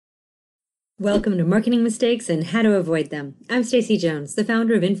Welcome to Marketing Mistakes and How to Avoid Them. I'm Stacey Jones, the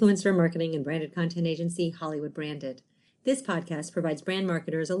founder of influencer marketing and branded content agency Hollywood Branded. This podcast provides brand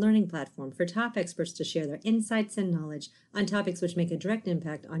marketers a learning platform for top experts to share their insights and knowledge on topics which make a direct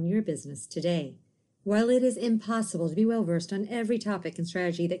impact on your business today. While it is impossible to be well-versed on every topic and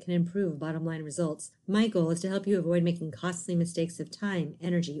strategy that can improve bottom-line results, my goal is to help you avoid making costly mistakes of time,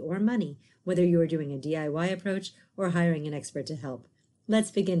 energy, or money, whether you are doing a DIY approach or hiring an expert to help.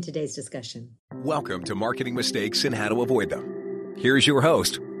 Let's begin today's discussion. Welcome to Marketing Mistakes and How to Avoid Them. Here's your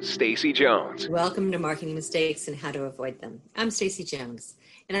host, Stacey Jones. Welcome to Marketing Mistakes and How to Avoid Them. I'm Stacey Jones,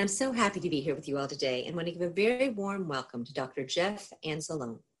 and I'm so happy to be here with you all today and want to give a very warm welcome to Dr. Jeff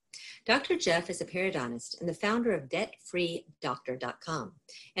Anzalone. Dr. Jeff is a periodontist and the founder of DebtFreeDoctor.com,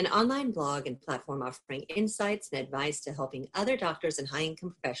 an online blog and platform offering insights and advice to helping other doctors and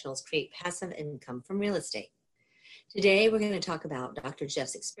high-income professionals create passive income from real estate. Today, we're going to talk about Dr.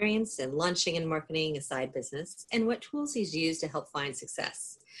 Jeff's experience in launching and marketing a side business and what tools he's used to help find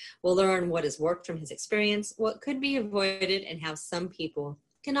success. We'll learn what has worked from his experience, what could be avoided, and how some people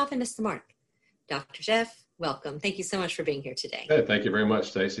can often miss the mark. Dr. Jeff, welcome. Thank you so much for being here today. Hey, thank you very much,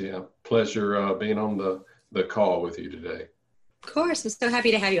 Stacey. A pleasure being on the call with you today. Of course. I'm so happy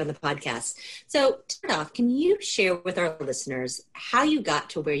to have you on the podcast. So to start off, can you share with our listeners how you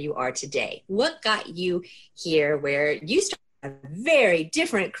got to where you are today? What got you here where you started a very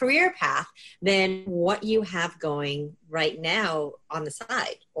different career path than what you have going right now on the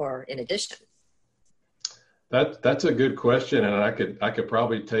side or in addition? That's a good question, and I could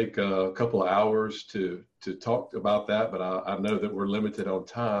probably take a couple of hours to talk about that, but I know that we're limited on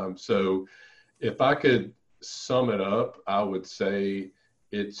time. So if I could sum it up, I would say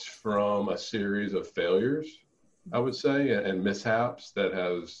it's from a series of failures, I would say, and mishaps that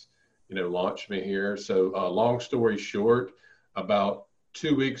has, launched me here. So long story short, about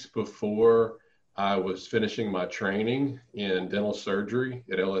 2 weeks before I was finishing my training in dental surgery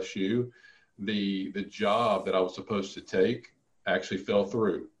at LSU, the job that I was supposed to take actually fell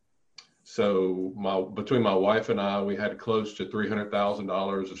through. So between my wife and I, we had close to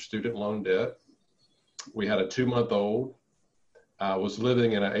 $300,000 of student loan debt. We had a 2-month-old. I was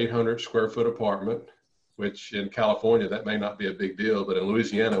living in an 800 square foot apartment, which in California, that may not be a big deal, but in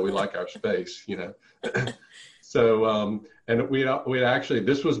Louisiana, we like our space, So, and we actually,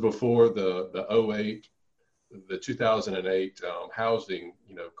 this was before the 2008 housing,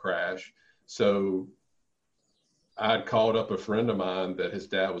 crash. So I'd called up a friend of mine that his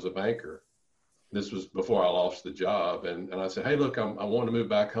dad was a banker. This was before I lost the job. And I said, hey, look, I want to move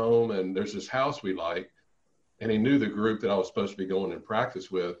back home, and there's this house we like. And he knew the group that I was supposed to be going and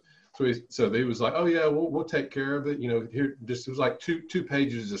practice with. So he was like, oh yeah, we'll take care of it. Here, it was like two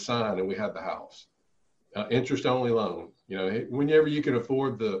pages to sign, and we had the house. Interest only loan. Whenever you can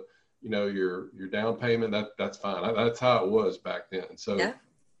afford your down payment, that's fine. That's how it was back then. So yeah.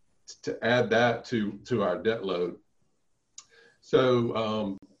 To add that to our debt load.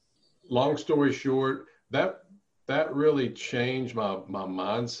 So long story short, that really changed my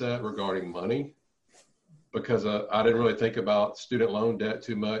mindset regarding money, because I didn't really think about student loan debt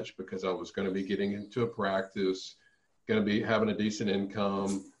too much, because I was going to be getting into a practice, going to be having a decent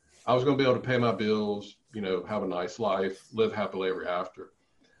income. I was going to be able to pay my bills, have a nice life, live happily ever after.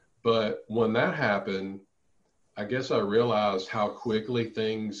 But when that happened, I guess I realized how quickly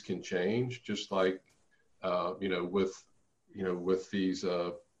things can change, just like, with these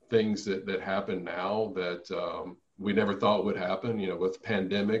things that happen now that we never thought would happen, with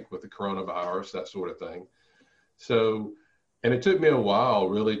pandemic, with the coronavirus, that sort of thing. So, and it took me a while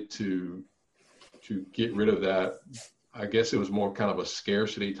really to get rid of that. I guess it was more kind of a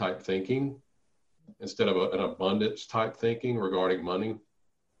scarcity type thinking instead of an abundance type thinking regarding money.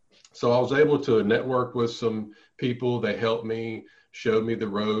 So I was able to network with some people. They helped me, showed me the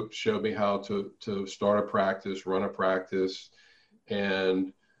ropes, showed me how to start a practice, run a practice.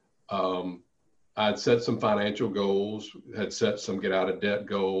 And I'd set some financial goals, had set some get out of debt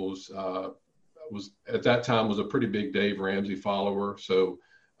goals. Was at that time was a pretty big Dave Ramsey follower. So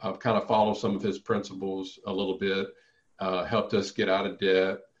I've kind of followed some of his principles a little bit, helped us get out of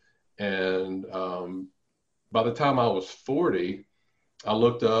debt. And by the time I was 40, I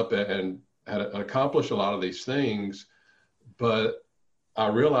looked up and had accomplished a lot of these things, but I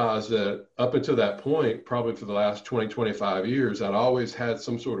realized that up until that point, probably for the last 20, 25 years, I'd always had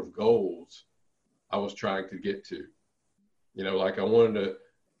some sort of goals I was trying to get to. Like I wanted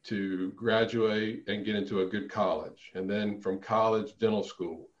to graduate and get into a good college, and then from college, dental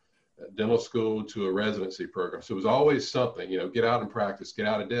school to a residency program. So it was always something, get out and practice, get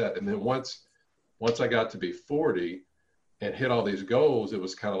out of debt. And then once I got to be 40 and hit all these goals, it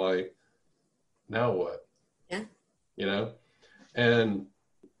was kind of like, Now what? Yeah. You know, and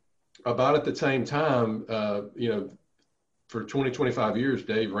about at the same time, for 20, 25 years,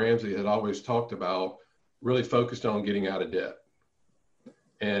 Dave Ramsey had always talked about really focused on getting out of debt.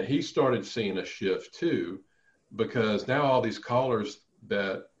 And he started seeing a shift too, because now all these callers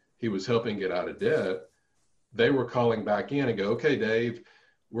that he was helping get out of debt, they were calling back in and go, okay, Dave,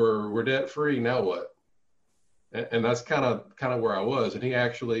 we're debt free. Now what? And that's kind of where I was. And he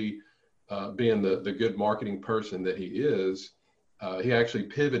actually, being the good marketing person that he is, he actually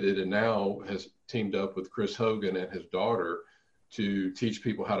pivoted and now has teamed up with Chris Hogan and his daughter to teach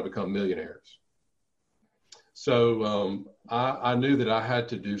people how to become millionaires. So I knew that I had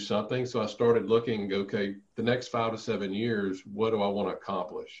to do something. So I started looking, okay, the next 5 to 7 years, what do I want to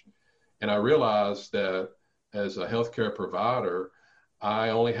accomplish? And I realized that as a healthcare provider, I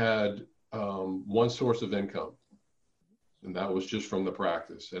only had one source of income, and that was just from the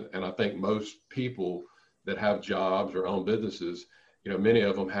practice. And I think most people that have jobs or own businesses, many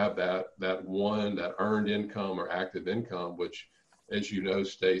of them have that earned income or active income, which, as you know,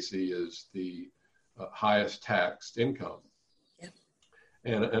 Stacy, is the highest taxed income. Yeah.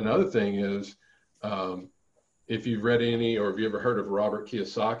 And another thing is, if you've read any, or have you ever heard of Robert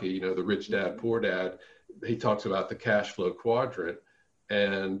Kiyosaki, the Rich Dad, Poor Dad, he talks about the cash flow quadrant.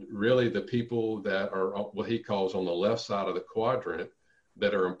 And really the people that are what he calls on the left side of the quadrant,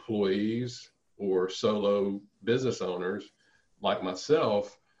 that are employees or solo business owners like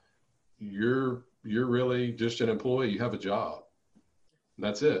myself, you're really just an employee. You have a job. And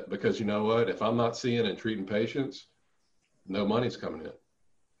that's it. Because you know what? If I'm not seeing and treating patients, no money's coming in.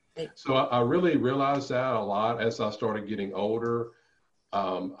 Right. So I really realized that a lot as I started getting older.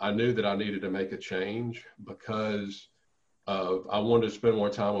 I knew that I needed to make a change because I wanted to spend more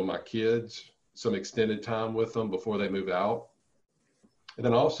time with my kids, some extended time with them before they move out. And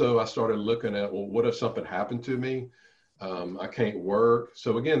then also I started looking at, well, what if something happened to me? I can't work.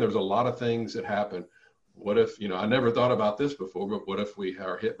 So again, there's a lot of things that happen. What if, I never thought about this before, but what if we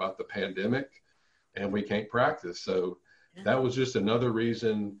are hit by the pandemic and we can't practice? So that was just another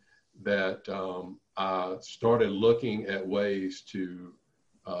reason that I started looking at ways to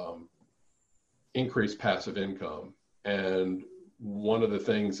increase passive income. And one of the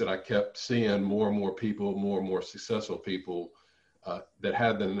things that I kept seeing more and more people, more and more successful people that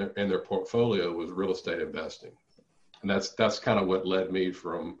had them in their portfolio was real estate investing. And that's kind of what led me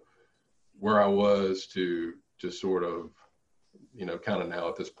from where I was to sort of, kind of now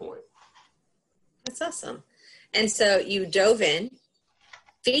at this point. That's awesome. And so you dove in,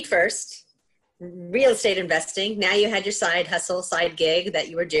 feet first, real estate investing. Now you had your side hustle, side gig that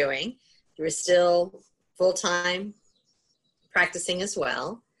you were doing. You were still full-time practicing as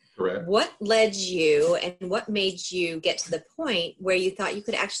well. Correct. What led you and what made you get to the point where you thought you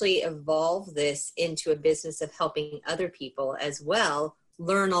could actually evolve this into a business of helping other people as well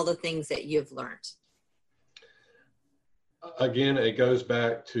learn all the things that you've learned? Again, it goes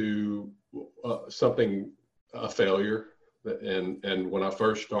back to a failure. And when I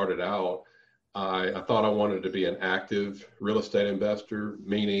first started out, I thought I wanted to be an active real estate investor,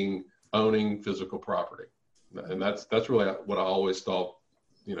 meaning owning physical property. And that's really what I always thought.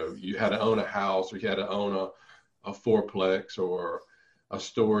 You had to own a house, or you had to own a fourplex or a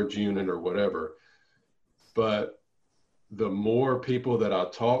storage unit or whatever. But the more people that I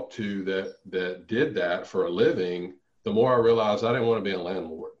talked to that did that for a living, the more I realized I didn't want to be a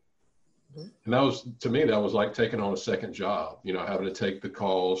landlord. Mm-hmm. And that was, to me, that was like taking on a second job, having to take the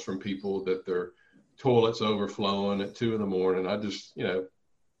calls from people that their toilet's overflowing at 2 a.m. I just,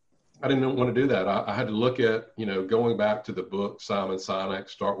 I didn't want to do that. I had to look at, going back to the book, Simon Sinek,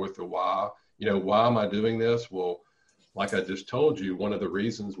 Start with the Why. Why am I doing this? Well, like I just told you, one of the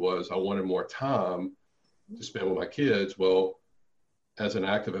reasons was I wanted more time to spend with my kids. Well, as an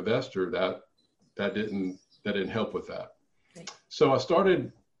active investor, that didn't help with that. Okay. So I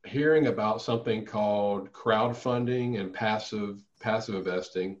started hearing about something called crowdfunding and passive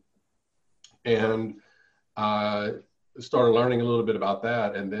investing. And I started learning a little bit about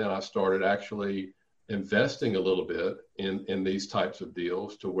that. And then I started actually investing a little bit in these types of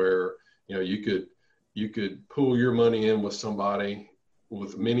deals to where, you could pool your money in with somebody,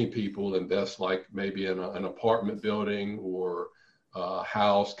 with many people, invest like maybe in an apartment building or a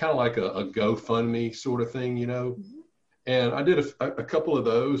house, kind of like a GoFundMe sort of thing, Mm-hmm. And I did a couple of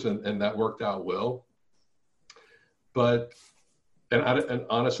those and that worked out well. But, and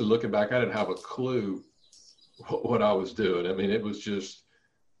honestly, looking back, I didn't have a clue what I was doing. I mean, it was just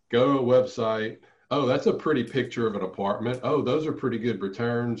go to a website. Oh, that's a pretty picture of an apartment. Oh, those are pretty good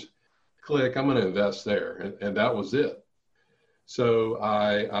returns. Click, I'm going to invest there. And that was it. So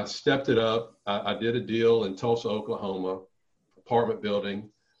I stepped it up. I did a deal in Tulsa, Oklahoma, apartment building.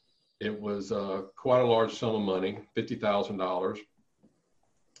 It was quite a large sum of money, $50,000.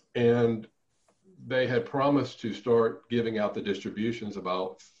 And they had promised to start giving out the distributions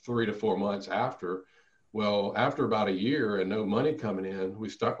about 3 to 4 months after. Well, after about a year and no money coming in, we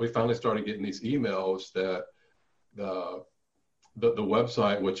finally started getting these emails that the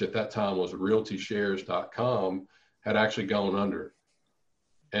website, which at that time was realtyshares.com, had actually gone under.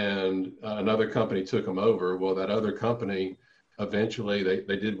 And another company took them over. Well, that other company, eventually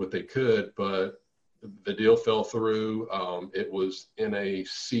they did what they could, but the deal fell through. It was in a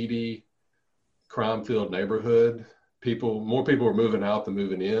seedy, crime-filled neighborhood. More people were moving out than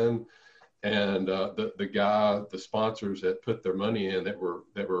moving in. And the sponsors that put their money in that were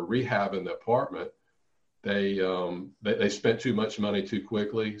rehabbing the apartment, they spent too much money too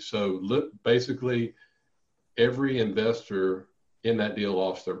quickly. So basically, every investor in that deal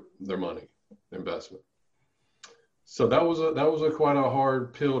lost their money, their investment. So that was quite a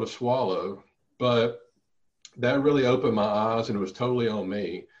hard pill to swallow, but that really opened my eyes, and it was totally on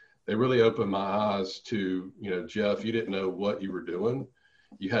me. They really opened my eyes to, Jeff, you didn't know what you were doing.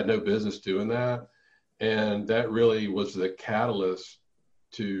 You had no business doing that. And that really was the catalyst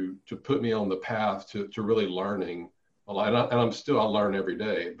to put me on the path to really learning a lot. And I learn every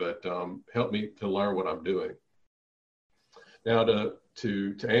day, but help me to learn what I'm doing. Now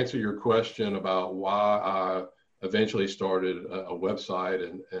to answer your question about why I eventually started a website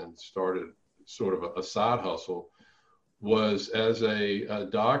and started sort of a side hustle was as a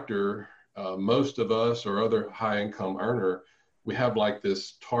doctor, most of us or other high income earner, we have like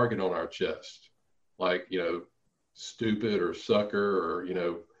this target on our chest, like, stupid or sucker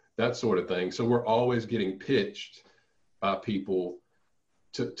or, that sort of thing. So we're always getting pitched by people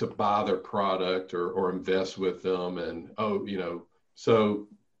to buy their product or invest with them. And, so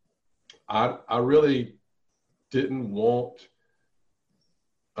I really didn't want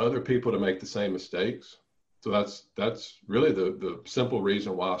other people to make the same mistakes. So that's really the simple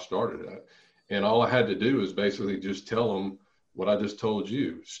reason why I started it. And all I had to do is basically just tell them what I just told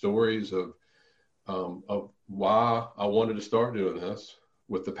you, stories of why I wanted to start doing this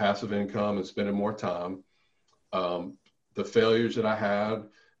with the passive income and spending more time, the failures that I had,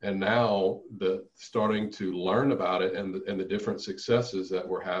 and now starting to learn about it and the different successes that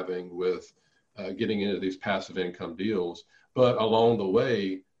we're having with getting into these passive income deals, but along the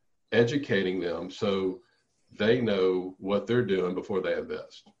way, educating them so they know what they're doing before they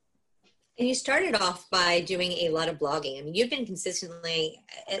invest. And you started off by doing a lot of blogging. I mean, you've been consistently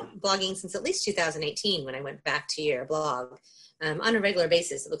blogging since at least 2018 when I went back to your blog on a regular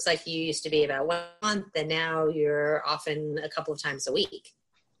basis. It looks like you used to be about 1 month, and now you're often a couple of times a week.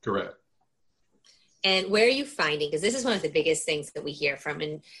 Correct. And where are you finding, because this is one of the biggest things that we hear from,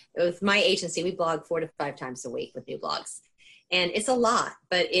 and with my agency, we blog 4 to 5 times a week with new blogs. And it's a lot,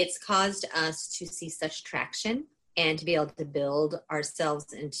 but it's caused us to see such traction and to be able to build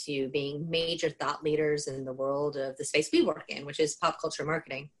ourselves into being major thought leaders in the world of the space we work in, which is pop culture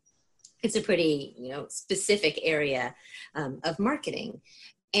marketing. It's a pretty, specific area of marketing.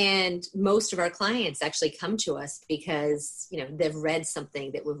 And most of our clients actually come to us because, they've read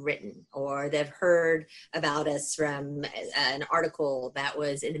something that we've written, or they've heard about us from an article that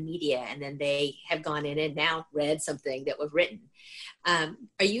was in the media, and then they have gone in and now read something that we've written. Are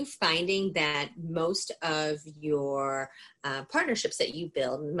you finding that most of your partnerships that you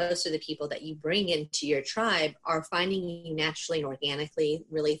build, most of the people that you bring into your tribe are finding you naturally and organically,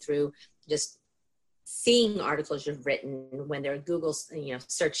 really through just seeing articles you've written when they're Google,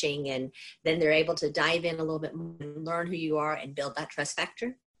 searching, and then they're able to dive in a little bit more and learn who you are and build that trust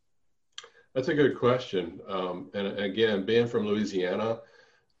factor? That's a good question. And again, being from Louisiana,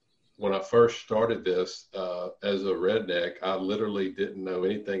 when I first started this as a redneck, I literally didn't know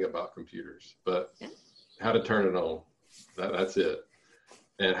anything about computers, but how to turn it on, that's it,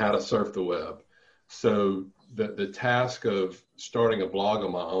 and how to surf the web. So the task of starting a blog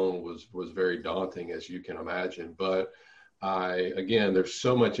on my own was very daunting, as you can imagine. But there's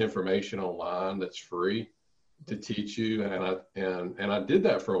so much information online that's free to teach you, and I did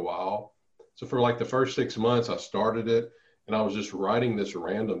that for a while. So for like the first 6 months, I started it, and I was just writing this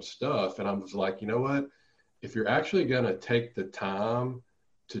random stuff, and I was like, you know what? If you're actually going to take the time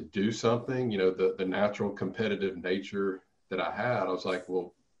to do something, the natural competitive nature that I had, I was like,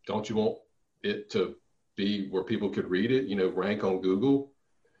 well, don't you want it to be where people could read it, rank on Google?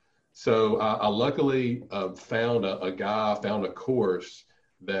 So I luckily found a course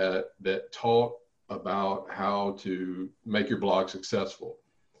that taught about how to make your blog successful.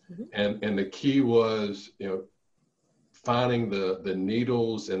 Mm-hmm. And the key was, finding the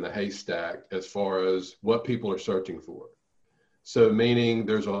needles in the haystack as far as what people are searching for. So meaning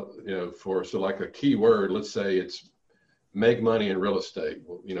there's a, so like a keyword, let's say it's make money in real estate.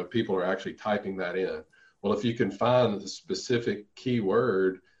 Well, people are actually typing that in. Well, if you can find the specific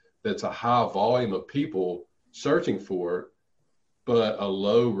keyword that's a high volume of people searching for it, but a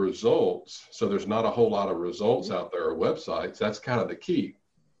low results, so there's not a whole lot of results out there or websites, that's kind of the key.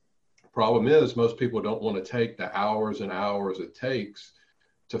 Problem is, most people don't want to take the hours and hours it takes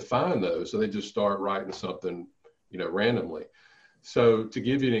to find those, so they just start writing something, randomly. So to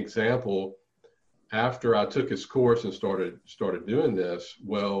give you an example, after I took his course and started doing this,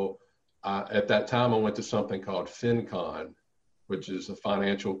 well, at that time I went to something called FinCon, which is a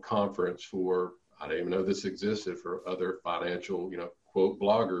financial conference for, I didn't even know this existed, for other financial, quote,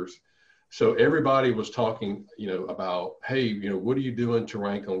 bloggers. So everybody was talking, about, hey, what are you doing to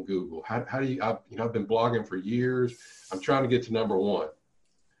rank on Google? How do you, I've been blogging for years. I'm trying to get to number one.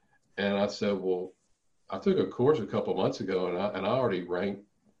 And I said, well, I took a course a couple of months ago and I already ranked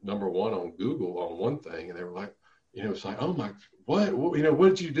number one on Google on one thing. And they were like, it's like, oh my, what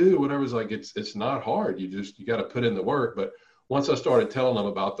did you do? Whatever. It's like, it's not hard. You got to put in the work. But once I started telling them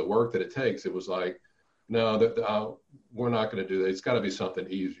about the work that it takes, it was like, no, we're not going to do that. It's got to be something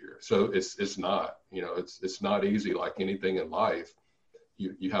easier. So it's not, it's not easy like anything in life.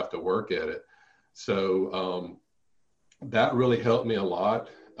 You have to work at it. So that really helped me a lot.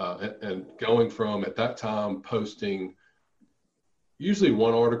 And going from, at that time, posting usually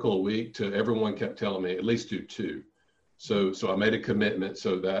one article a week to everyone kept telling me at least do two. So I made a commitment,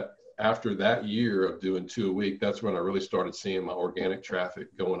 so that after that year of doing 2 a week, that's when I really started seeing my organic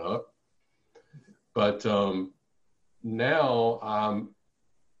traffic going up. But now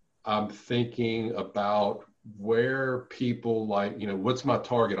I'm thinking about where people like, what's my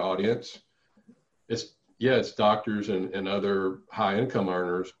target audience? It's doctors and other high income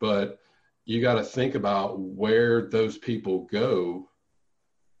earners, but you got to think about where those people go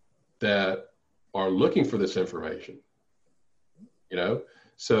that are looking for this information,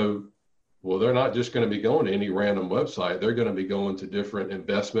 So, well, they're not just going to be going to any random website. They're going to be going to different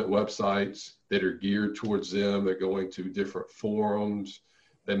investment websites that are geared towards them. They're going to different forums.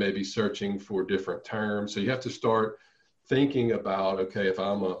 They may be searching for different terms. So you have to start thinking about, okay, if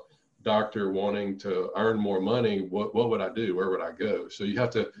I'm a doctor wanting to earn more money, what would I do? Where would I go? So you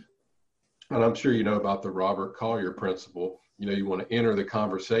have to, and I'm sure you know about the Robert Collier principle. You want to enter the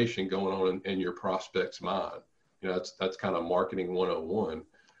conversation going on in your prospect's mind. That's kind of marketing 101.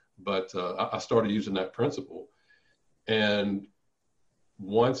 But I started using that principle. And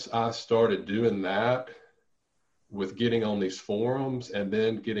once I started doing that with getting on these forums and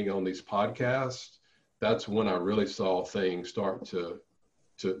then getting on these podcasts, that's when I really saw things start to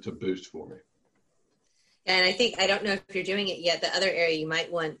boost for me. And I don't know if you're doing it yet, the other area you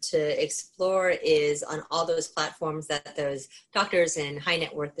might want to explore is on all those platforms that those doctors and high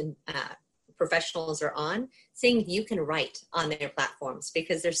net worth professionals are on, seeing if you can write on their platforms,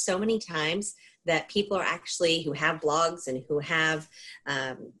 because there's so many times that people are actually, who have blogs and who have,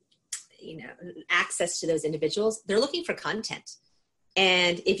 access to those individuals, they're looking for content.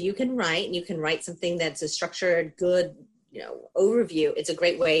 And if you can write, and you can write something that's a structured, good, overview, it's a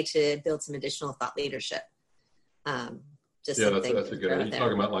great way to build some additional thought leadership. That's a good idea. You're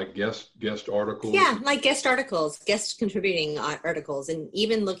talking about like guest articles? Yeah, like guest articles, guest contributing articles, and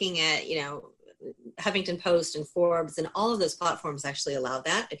even looking at, Huffington Post and Forbes and all of those platforms actually allow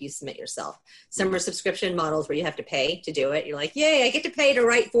that if you submit yourself. Some are subscription models where you have to pay to do it. You're like, yay, I get to pay to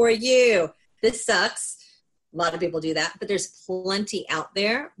write for you. This sucks. A lot of people do that, but there's plenty out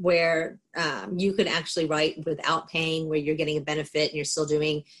there where you could actually write without paying, where you're getting a benefit and you're still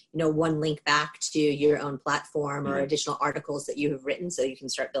doing, one link back to your own platform or additional articles that you have written, so you can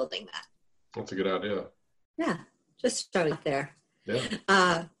start building that. That's a good idea. Yeah, just throw it out there.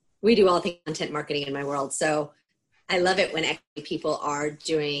 Yeah. We do all the content marketing in my world, so I love it when actually people are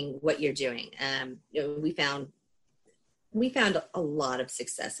doing what you're doing. We found a lot of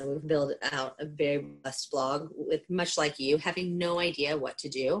success, and we've built out a very robust blog with, much like you, having no idea what to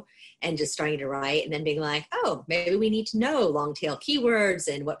do and just starting to write and then being like, oh, maybe we need to know long tail keywords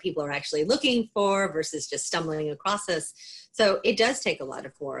and what people are actually looking for versus just stumbling across us. So it does take a lot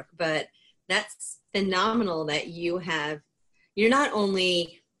of work, but that's phenomenal that you're not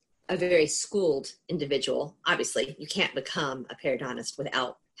only a very schooled individual. Obviously, you can't become a periodontist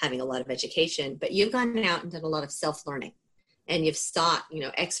without having a lot of education, but you've gone out and done a lot of self-learning. And you've sought,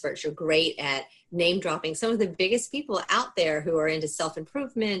 experts. You're great at name dropping some of the biggest people out there who are into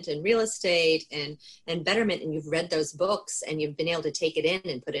self-improvement and real estate and betterment. And you've read those books and you've been able to take it in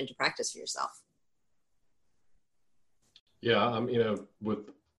and put it into practice for yourself. Yeah,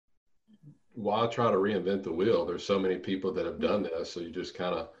 why try to reinvent the wheel? There's so many people that have done this, so you just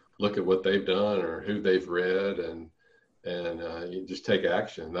kind of look at what they've done or who they've read, and you just take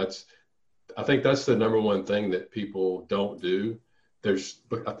action. I think that's the number one thing that people don't do.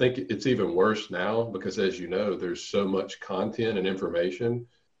 I think it's even worse now because, as you know, there's so much content and information.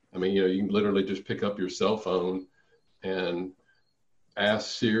 I mean, you can literally just pick up your cell phone and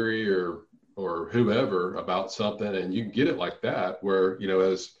ask Siri or whoever about something, and you can get it like that. Where,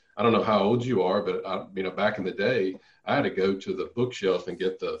 as I don't know how old you are, but back in the day, I had to go to the bookshelf and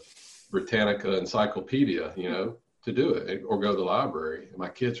get the Britannica Encyclopedia, to do it, or go to the library. And my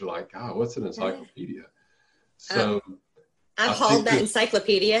kids were like, "God, what's an encyclopedia?" So I've hauled that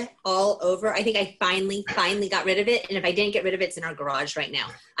encyclopedia all over. I think I finally got rid of it. And if I didn't get rid of it, it's in our garage right now.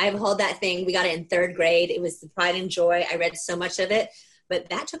 I've hauled that thing. We got it in 3rd grade. It was the pride and joy. I read so much of it, but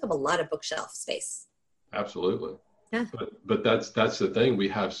that took up a lot of bookshelf space. Absolutely. Yeah. But that's the thing. We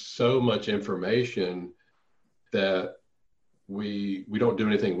have so much information that we don't do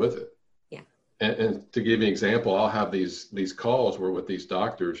anything with it. Yeah. And to give you an example, I'll have these calls where with these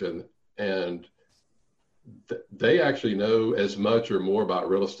doctors and they actually know as much or more about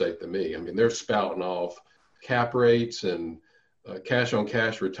real estate than me. I mean, they're spouting off cap rates and cash on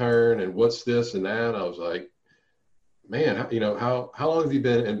cash return and what's this and that. I was like, man, how long have you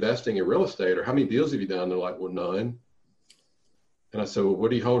been investing in real estate, or how many deals have you done? They're like, well, none. And I said, well,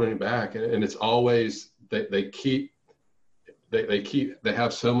 what are you holding back? And it's always they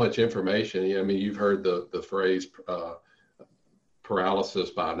have so much information. I mean, you've heard the phrase paralysis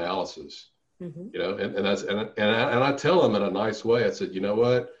by analysis. Mm-hmm. And I tell them in a nice way. I said, you know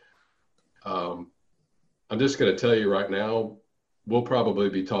what? I'm just going to tell you right now, we'll probably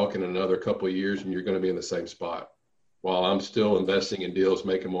be talking in another couple of years, and you're going to be in the same spot. While I'm still investing in deals,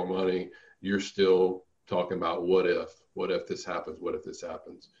 making more money, you're still talking about what if this happens, what if this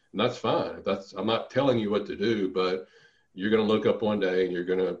happens, and that's fine. I'm not telling you what to do, but you're going to look up one day and you're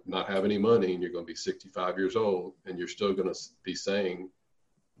going to not have any money, and you're going to be 65 years old, and you're still going to be saying,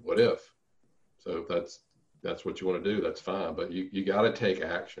 what if? So if that's what you want to do, that's fine. But you got to take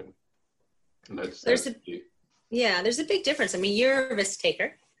action. And there's a big difference. I mean, you're a risk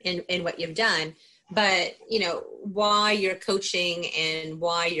taker in what you've done, but why you're coaching and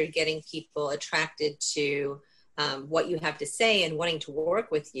why you're getting people attracted to what you have to say and wanting to work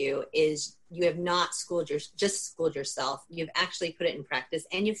with you is you have not just schooled yourself. You've actually put it in practice,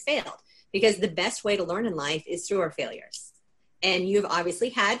 and you've failed, because the best way to learn in life is through our failures. And you've obviously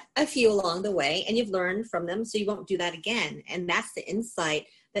had a few along the way, and you've learned from them, so you won't do that again. And that's the insight,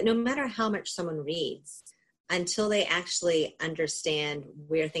 that no matter how much someone reads, until they actually understand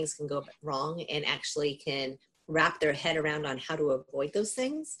where things can go wrong and actually can wrap their head around on how to avoid those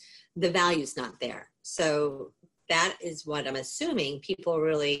things, the value's not there. So that is what I'm assuming people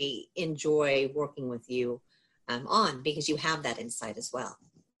really enjoy working with you on, because you have that insight as well.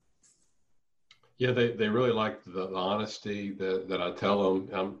 Yeah, they really like the honesty that I tell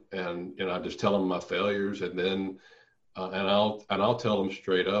them, and I just tell them my failures, and then and I'll tell them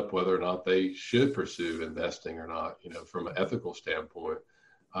straight up whether or not they should pursue investing or not. From an ethical standpoint,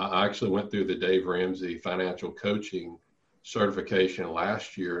 I actually went through the Dave Ramsey financial coaching certification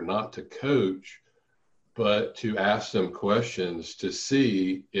last year, not to coach, but to ask them questions to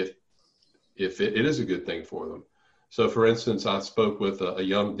see if it is a good thing for them. So, for instance, I spoke with a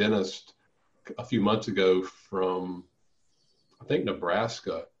young dentist a few months ago from, I think,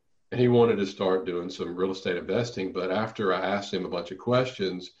 Nebraska, and he wanted to start doing some real estate investing. But after I asked him a bunch of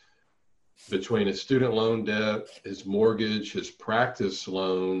questions, between his student loan debt, his mortgage, his practice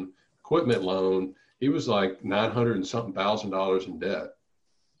loan, equipment loan, he was like $900 and something thousand in debt.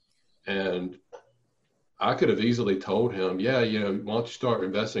 And I could have easily told him, yeah, why don't you start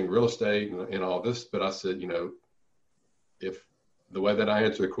investing in real estate and all this? But I said, if the way that I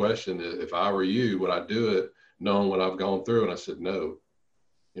answer the question is, if I were you, would I do it knowing what I've gone through? And I said, no.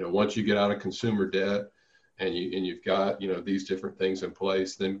 Once you get out of consumer debt and you've got, these different things in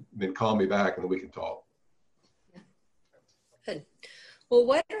place, then call me back and we can talk. Yeah. Good. Well,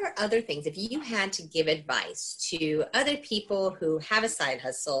 what are other things, if you had to give advice to other people who have a side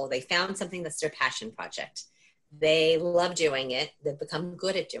hustle, they found something that's their passion project, they love doing it, they've become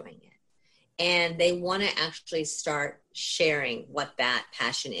good at doing it, and they want to actually start sharing what that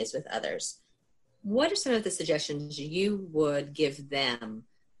passion is with others, what are some of the suggestions you would give them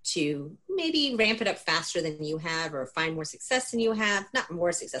to maybe ramp it up faster than you have, or find more success than you have? Not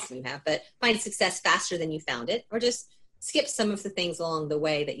more success than you have, but find success faster than you found it, or just skip some of the things along the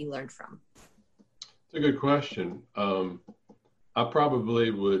way that you learned from? It's a good question. I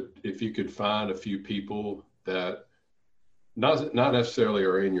probably would, if you could find a few people that not necessarily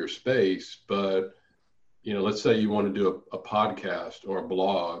are in your space, but let's say you want to do a podcast or a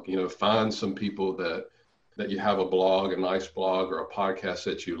blog. Find some people that you have a blog, a nice blog or a podcast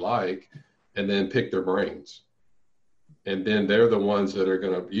that you like, and then pick their brains. And then they're the ones that are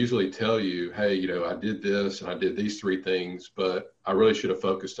going to usually tell you, hey, I did this and I did these three things, but I really should have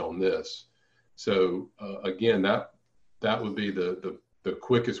focused on this. So again, that would be the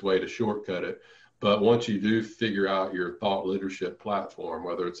quickest way to shortcut it. But once you do figure out your thought leadership platform,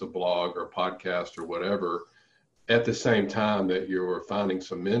 whether it's a blog or a podcast or whatever, at the same time that you're finding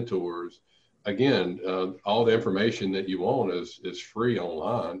some mentors, again, all the information that you want is free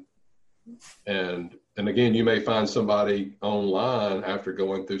online. And again, you may find somebody online after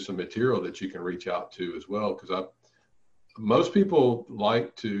going through some material that you can reach out to as well. Because most people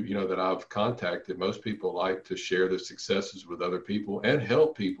like to, that I've contacted, most people like to share their successes with other people and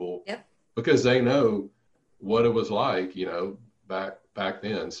help people. Yep. Because they know what it was like, back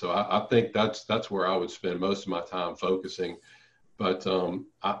then. So I think that's where I would spend most of my time focusing. But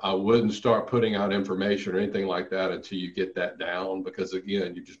I wouldn't start putting out information or anything like that until you get that down, because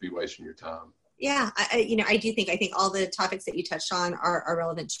again, you'd just be wasting your time. Yeah, I think all the topics that you touched on are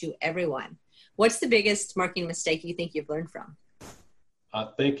relevant to everyone. What's the biggest marketing mistake you think you've learned from? I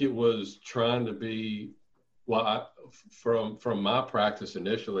think it was trying to be, from my practice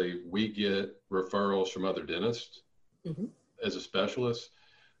initially, we get referrals from other dentists as a specialist.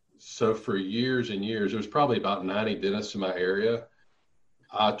 So for years and years, there's probably about 90 dentists in my area.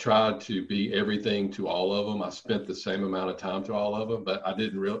 I tried to be everything to all of them. I spent the same amount of time to all of them, but I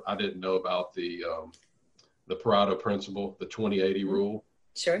didn't know about the Pareto principle, the 20-80 rule.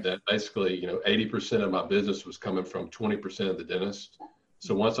 Sure. That basically, 80% of my business was coming from 20% of the dentist.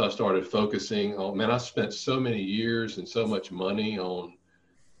 So once I started focusing on, I spent so many years and so much money on,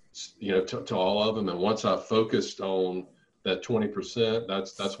 to all of them. And once I focused on that 20%,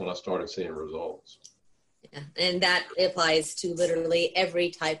 that's when I started seeing results. Yeah. And that applies to literally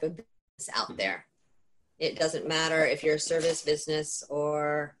every type of business out there. It doesn't matter if you're a service business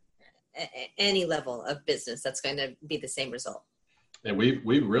or any level of business, that's going to be the same result. And we've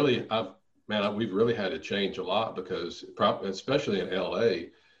really had to change a lot, because especially in LA,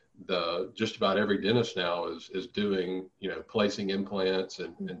 just about every dentist now is doing, placing implants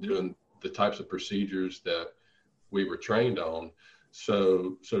and doing the types of procedures that we were trained on.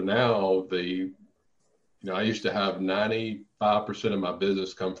 So now I used to have 95% of my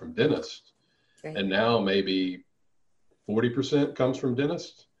business come from dentists, right. And now maybe 40% comes from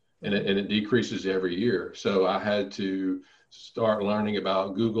dentists, and it decreases every year. So I had to start learning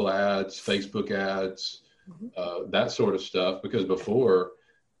about Google ads, Facebook ads, that sort of stuff, because before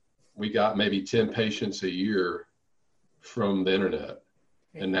we got maybe 10 patients a year from the internet.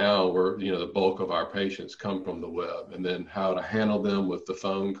 And now we're, the bulk of our patients come from the web, and then how to handle them with the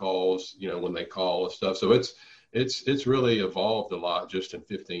phone calls, when they call and stuff. So it's really evolved a lot just in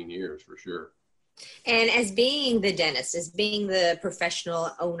 15 years for sure. And as being the dentist, as being the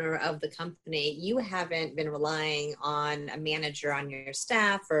professional owner of the company, you haven't been relying on a manager on your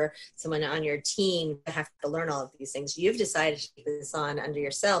staff or someone on your team to have to learn all of these things. You've decided to take this on under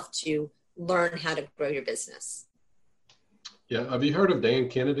yourself to learn how to grow your business. Yeah. Have you heard of Dan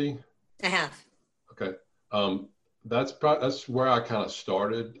Kennedy? I have. Okay. That's where I kind of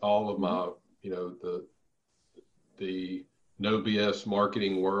started all of my, the no BS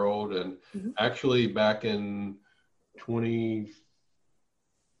marketing world. And actually back in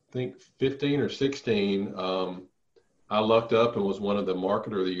 2015 or 16, I lucked up and was one of the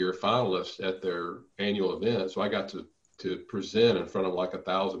Marketer of the Year finalists at their annual event. So I got to present in front of like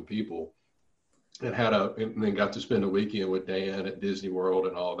 1,000 people, and then got to spend a weekend with Dan at Disney World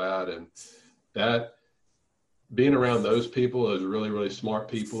and all that. And that, being around those people, those really, really smart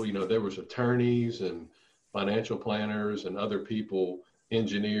people, there was attorneys and financial planners and other people,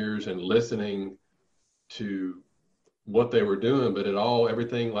 engineers, and listening to what they were doing. But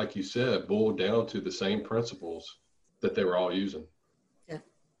everything, like you said, boiled down to the same principles that they were all using. Yeah.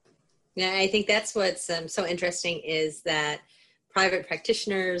 Yeah. I think that's what's so interesting, is that private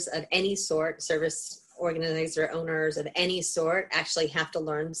practitioners of any sort, service organizer owners of any sort, actually have to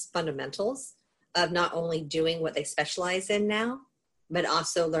learn fundamentals of not only doing what they specialize in now, but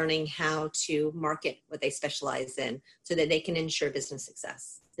also learning how to market what they specialize in so that they can ensure business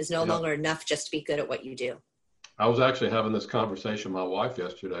success. It's no longer enough just to be good at what you do. I was actually having this conversation with my wife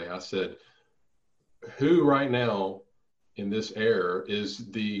yesterday. I said, who right now in this era is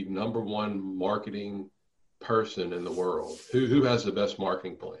the number one marketing person in the world? Who has the best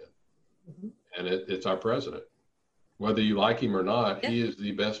marketing plan? And it's our president. Whether you like him or not, he is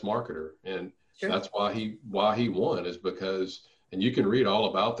the best marketer. And Sure. That's why he won, is because, and you can read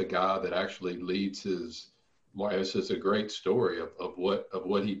all about the guy that actually leads his. It's just a great story of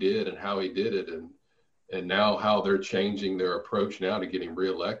what he did and how he did it, and now how they're changing their approach now to getting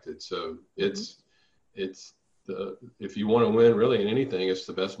reelected. So it's if you want to win really in anything, it's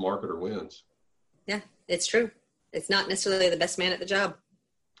the best marketer wins. Yeah, it's true. It's not necessarily the best man at the job.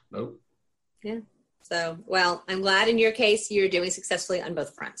 Nope. Yeah. So, well, I'm glad in your case you're doing successfully on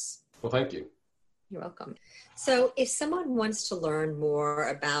both fronts. Well, thank you. You're welcome. So if someone wants to learn more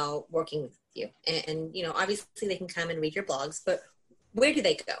about working with you, and obviously they can come and read your blogs, but where do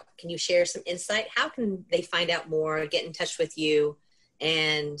they go? Can you share some insight? How can they find out more, get in touch with you,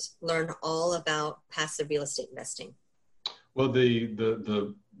 and learn all about passive real estate investing? Well,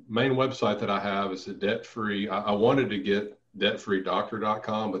 the main website that I have is a debt-free. I wanted to get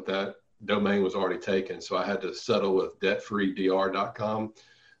debtfreedoctor.com, but that domain was already taken, so I had to settle with debtfreedr.com.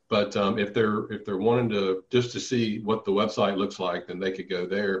 But if they're wanting to just to see what the website looks like, then they could go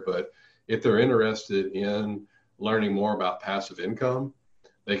there. But if they're interested in learning more about passive income,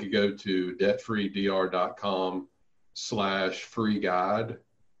 they could go to debtfreedr.com/free guide,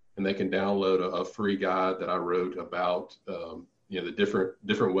 and they can download a free guide that I wrote about the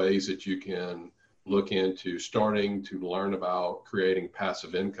different ways that you can look into starting to learn about creating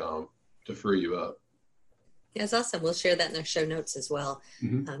passive income to free you up. Yeah, that's awesome. We'll share that in our show notes as well,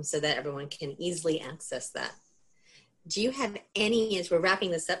 Mm-hmm. so that everyone can easily access that. Do you have any, as we're wrapping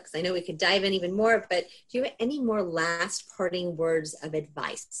this up, because I know we could dive in even more, but do you have any more last parting words of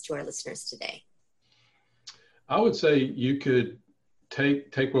advice to our listeners today? I would say you could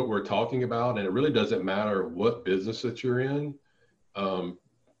take what we're talking about, and it really doesn't matter what business that you're in.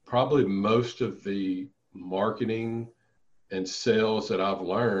 Probably most of the marketing and sales that I've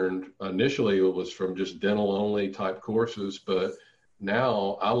learned, initially it was from just dental only type courses, but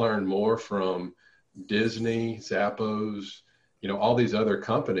now I learn more from Disney, Zappos, all these other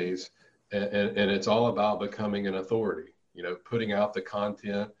companies, and it's all about becoming an authority, putting out the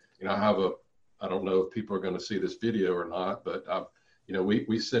content. I don't know if people are going to see this video or not, but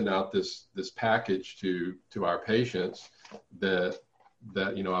we send out this package to our patients that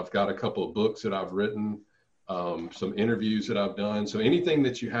I've got a couple of books that I've written, some interviews that I've done. So anything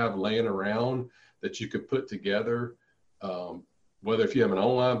that you have laying around that you could put together, whether if you have an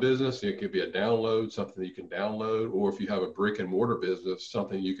online business, it could be a download, something you can download, or if you have a brick and mortar business,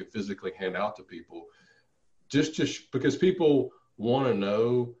 something you could physically hand out to people. Just because people want to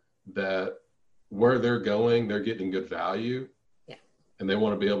know that where they're going, they're getting good value. Yeah. And they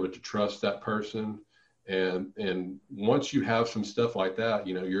want to be able to trust that person. And once you have some stuff like that,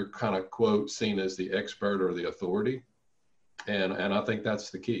 you're kind of, quote, seen as the expert or the authority. And I think that's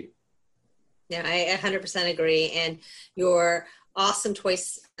the key. Yeah, I 100% agree. And your awesome Toy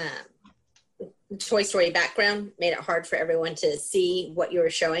Story background made it hard for everyone to see what you were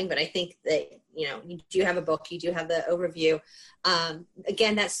showing. But I think that, you do have a book, you do have the overview.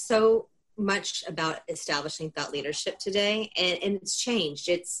 Again, that's so much about establishing thought leadership today. And it's changed.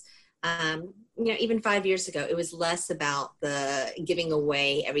 It's, even 5 years ago, it was less about the giving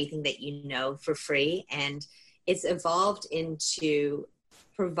away everything that you know for free. And it's evolved into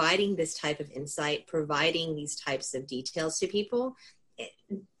providing this type of insight, providing these types of details to people.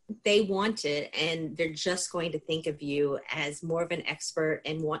 They want it, and they're just going to think of you as more of an expert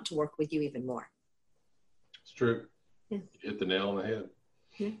and want to work with you even more. It's true. Yeah. You hit the nail on the head.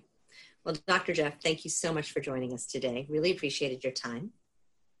 Yeah. Well, Dr. Jeff, thank you so much for joining us today. Really appreciated your time.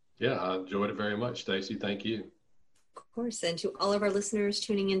 Yeah, I enjoyed it very much, Stacy. Thank you. Of course. And to all of our listeners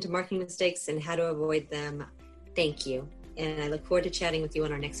tuning into Marketing Mistakes and How to Avoid Them, thank you. And I look forward to chatting with you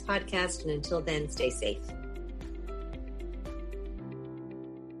on our next podcast. And until then, stay safe.